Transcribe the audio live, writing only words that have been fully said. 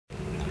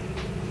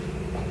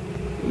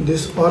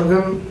This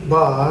organ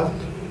bar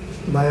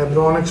by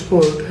abron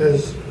export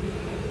has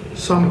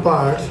some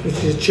parts,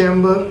 which is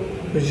chamber,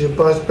 which is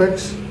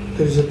perspex.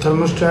 There is a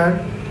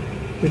thermostat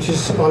which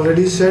is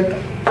already set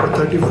for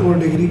 34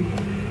 degree.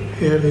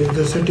 Here is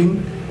the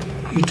setting.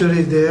 Heater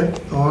is there,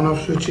 the on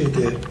off switch is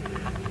there.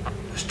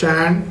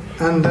 Stand,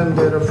 and then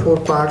there are 4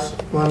 parts,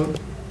 one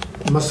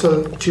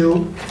muscle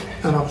tube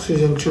and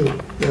oxygen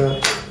tube. The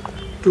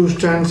 2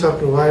 stands are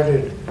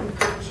provided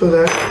so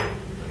that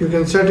you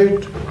can set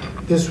it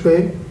this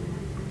way,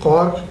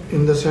 cork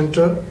in the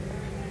center,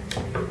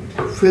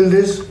 fill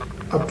this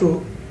up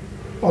to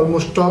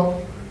almost top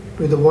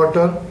with the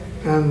water,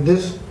 and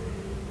this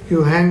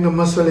you hang the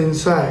muscle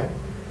inside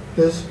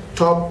this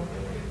top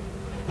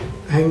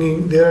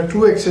hanging. There are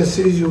 2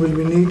 accessories you will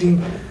be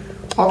needing,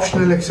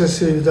 optional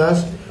accessories with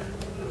us.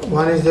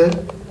 One is the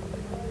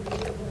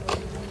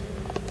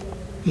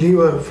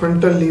lever,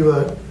 frontal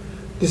lever.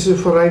 This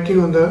is for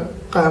writing on the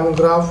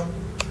kymograph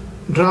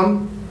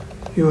drum.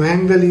 You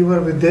hang the lever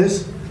with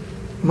this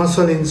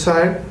muscle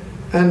inside,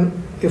 and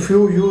if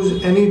you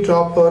use any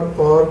dropper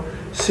or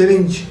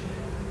syringe,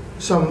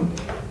 some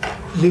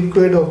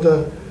liquid of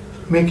the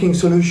making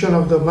solution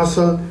of the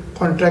muscle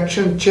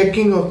contraction,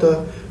 checking of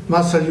the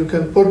muscle, you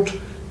can put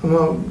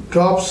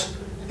drops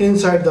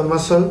inside the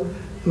muscle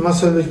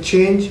will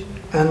change,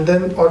 and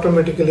then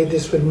automatically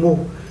this will move,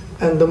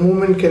 and the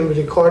movement can be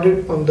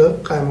recorded on the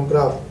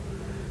kymograph.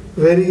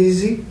 Very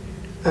easy,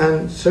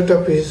 and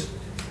setup is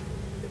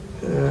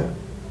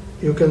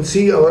you can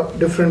see our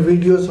different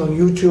videos on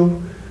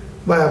YouTube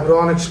by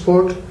abron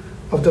export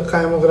of the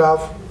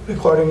kymograph,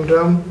 recording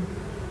drum,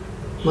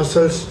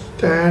 muscle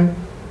stand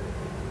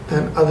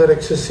and other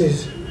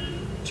accessories.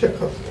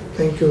 Check out.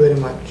 Thank you very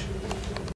much.